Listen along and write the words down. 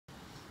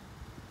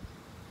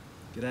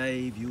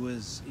G'day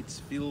viewers,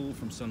 it's Phil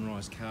from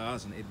Sunrise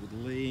Cars and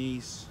Edward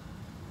Lee's.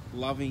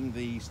 Loving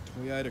these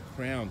Toyota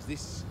Crowns.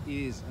 This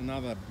is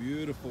another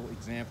beautiful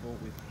example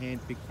with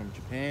hand-picked from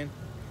Japan.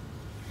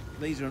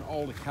 These are an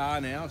older car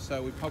now,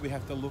 so we probably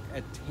have to look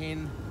at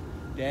 10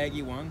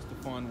 daggy ones to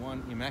find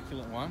one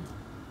immaculate one.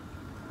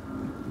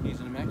 Here's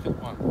an immaculate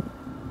one.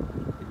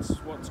 It's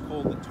what's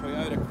called the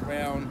Toyota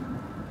Crown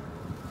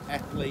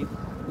Athlete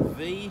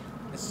V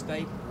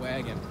Estate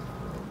Wagon.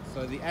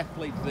 So the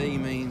Athlete V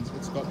means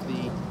it's got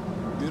the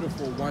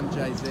beautiful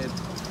 1JZ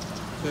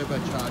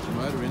turbocharger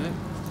motor in it,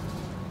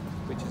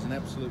 which is an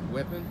absolute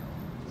weapon,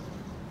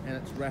 and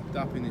it's wrapped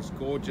up in this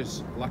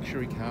gorgeous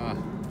luxury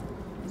car.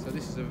 So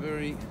this is a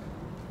very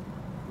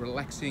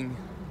relaxing,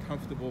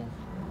 comfortable,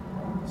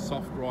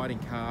 soft riding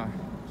car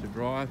to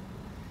drive.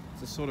 It's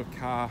the sort of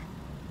car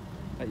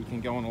that you can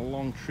go on a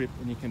long trip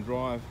and you can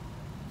drive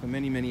for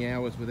many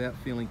hours without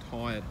feeling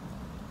tired.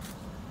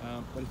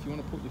 But if you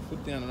want to put your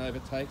foot down and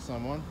overtake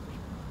someone,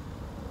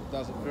 it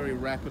does it very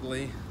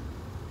rapidly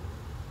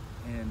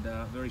and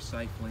very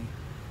safely.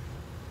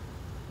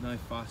 No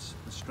fuss.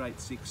 The straight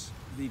 6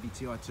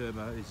 VVTi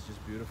turbo is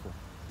just beautiful.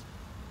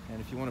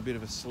 And if you want a bit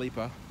of a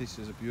sleeper, this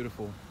is a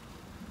beautiful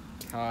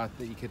car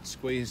that you could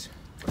squeeze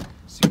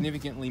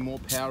significantly more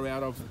power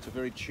out of. It's a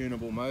very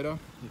tunable motor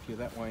if you're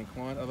that way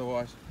inclined.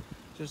 Otherwise,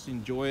 just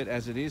enjoy it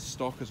as it is,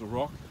 stock as a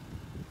rock.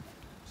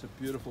 It's a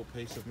beautiful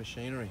piece of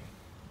machinery.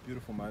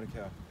 Beautiful motor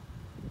car.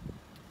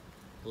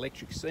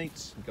 Electric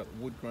seats, you've got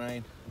wood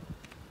grain,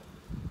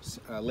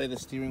 leather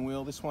steering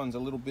wheel. This one's a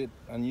little bit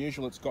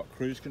unusual. It's got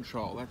cruise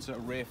control. That's a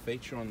rare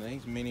feature on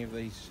these. Many of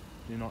these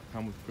do not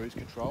come with cruise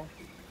control.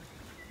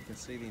 You can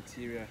see the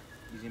interior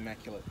is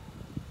immaculate.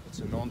 It's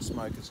a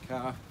non-smoker's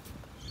car.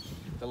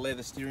 The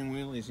leather steering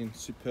wheel is in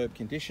superb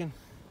condition.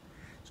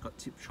 It's got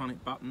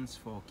Tiptronic buttons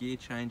for gear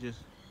changes.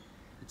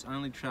 It's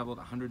only travelled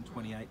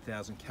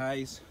 128,000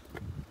 Ks.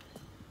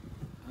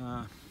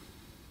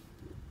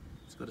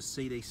 It's got a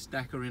CD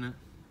stacker in it,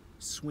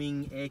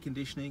 swing air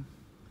conditioning.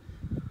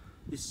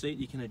 This seat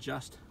you can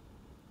adjust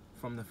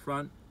from the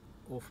front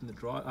or from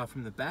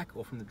the back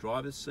or from the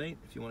driver's seat.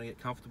 If you want to get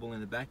comfortable in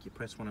the back, you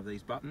press one of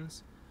these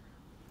buttons.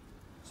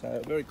 So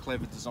a very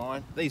clever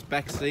design. These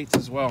back seats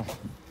as well,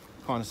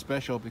 kind of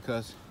special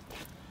because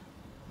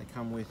they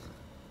come with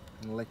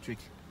an electric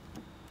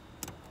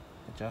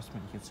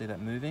adjustment. You can see that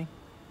moving.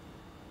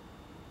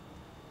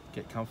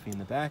 Get comfy in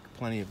the back,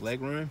 plenty of leg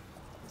room.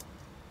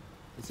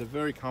 It's a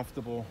very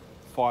comfortable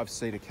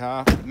 5-seater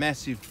car,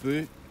 massive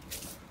boot.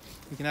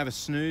 You can have a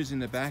snooze in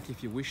the back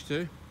if you wish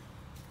to.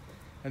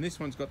 And this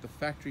one's got the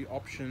factory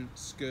option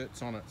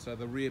skirts on it. So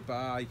the rear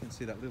bar, you can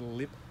see that little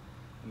lip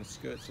and the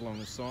skirts along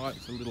the side.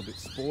 It's a little bit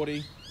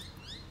sporty.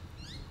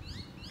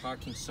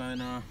 Parking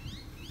sonar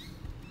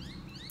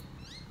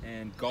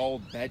and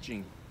gold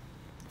badging.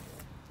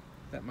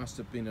 That must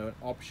have been an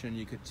option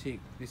you could tick.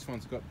 This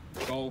one's got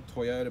gold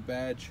Toyota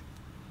badge,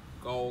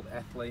 gold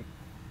athlete.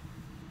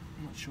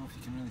 I'm not sure if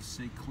you can really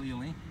see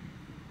clearly.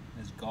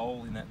 There's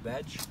gold in that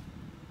badge,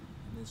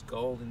 and there's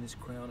gold in this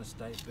Crown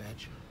Estate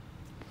badge.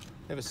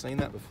 Never seen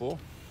that before.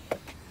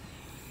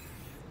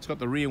 It's got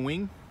the rear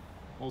wing,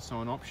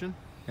 also an option,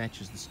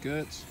 matches the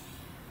skirts.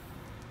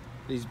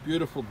 These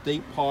beautiful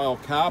deep pile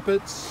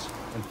carpets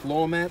and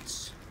floor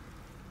mats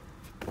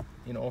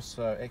in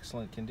also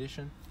excellent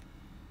condition.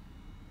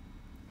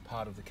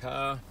 Part of the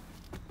car.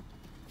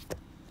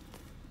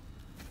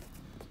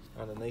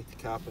 Underneath,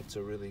 the carpets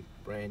are really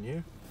brand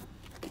new.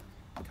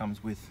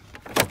 Comes with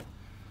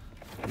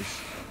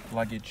this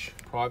luggage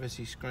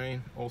privacy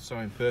screen, also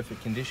in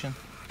perfect condition.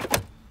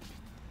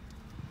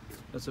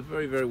 It's a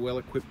very well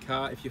equipped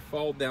car. If you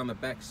fold down the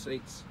back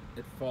seats,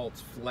 it folds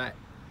flat,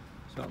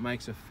 so it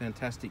makes a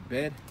fantastic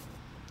bed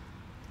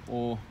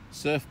or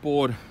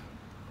surfboard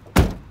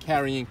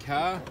carrying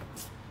car.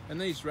 And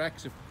these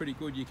racks are pretty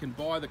good. You can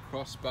buy the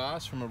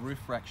crossbars from a roof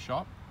rack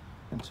shop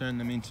and turn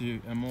them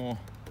into a more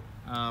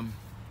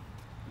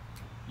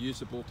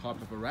usable type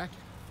of a rack.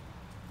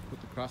 Put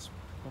the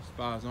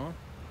crossbars on,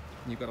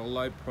 and you've got a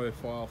low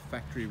profile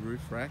factory roof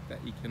rack that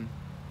you can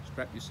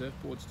strap your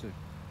surfboards to.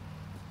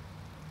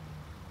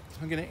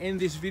 I'm going to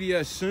end this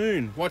video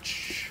soon.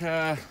 Watch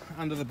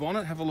under the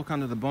bonnet, have a look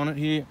under the bonnet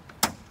here.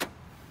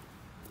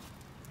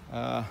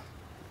 The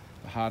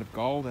heart of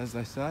gold, as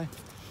they say.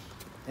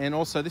 And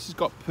also this has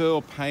got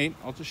pearl paint.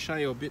 I'll just show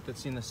you a bit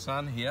that's in the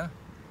sun here.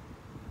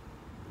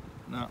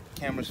 No,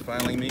 camera's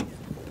failing me.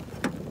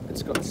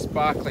 It's got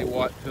sparkly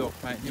white pearl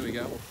paint. Here we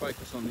go. We'll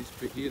focus on this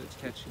bit here that's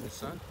catching the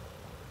sun.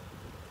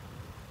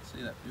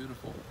 See that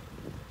beautiful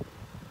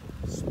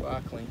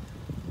sparkling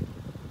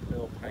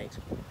pearl paint.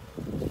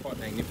 It's quite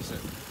magnificent.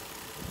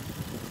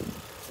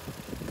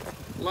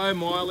 Low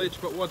mileage,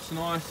 but what's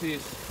nice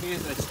is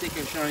here's a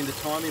sticker showing the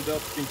timing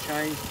belt's been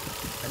changed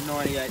at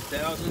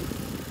 98,000.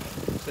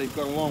 So you've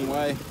got a long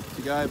way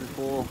to go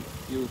before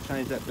you'll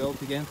change that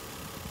belt again.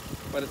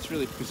 But it's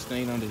really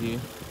pristine under here.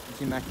 It's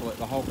immaculate.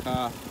 The whole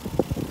car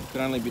could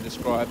only be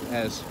described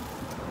as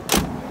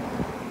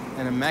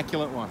an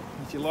immaculate one.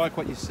 If you like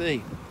what you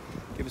see,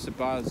 give us a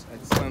buzz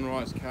at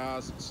Sunrise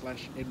Cars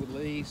 / Edward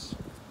Lee's.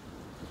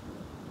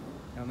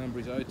 Our number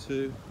is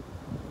 02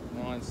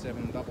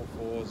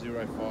 9744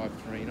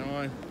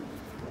 0539.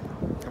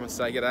 Come and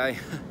say g'day.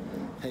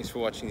 Thanks for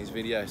watching this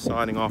video.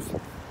 Signing off.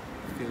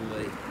 Phil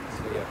Lee.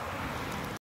 See ya.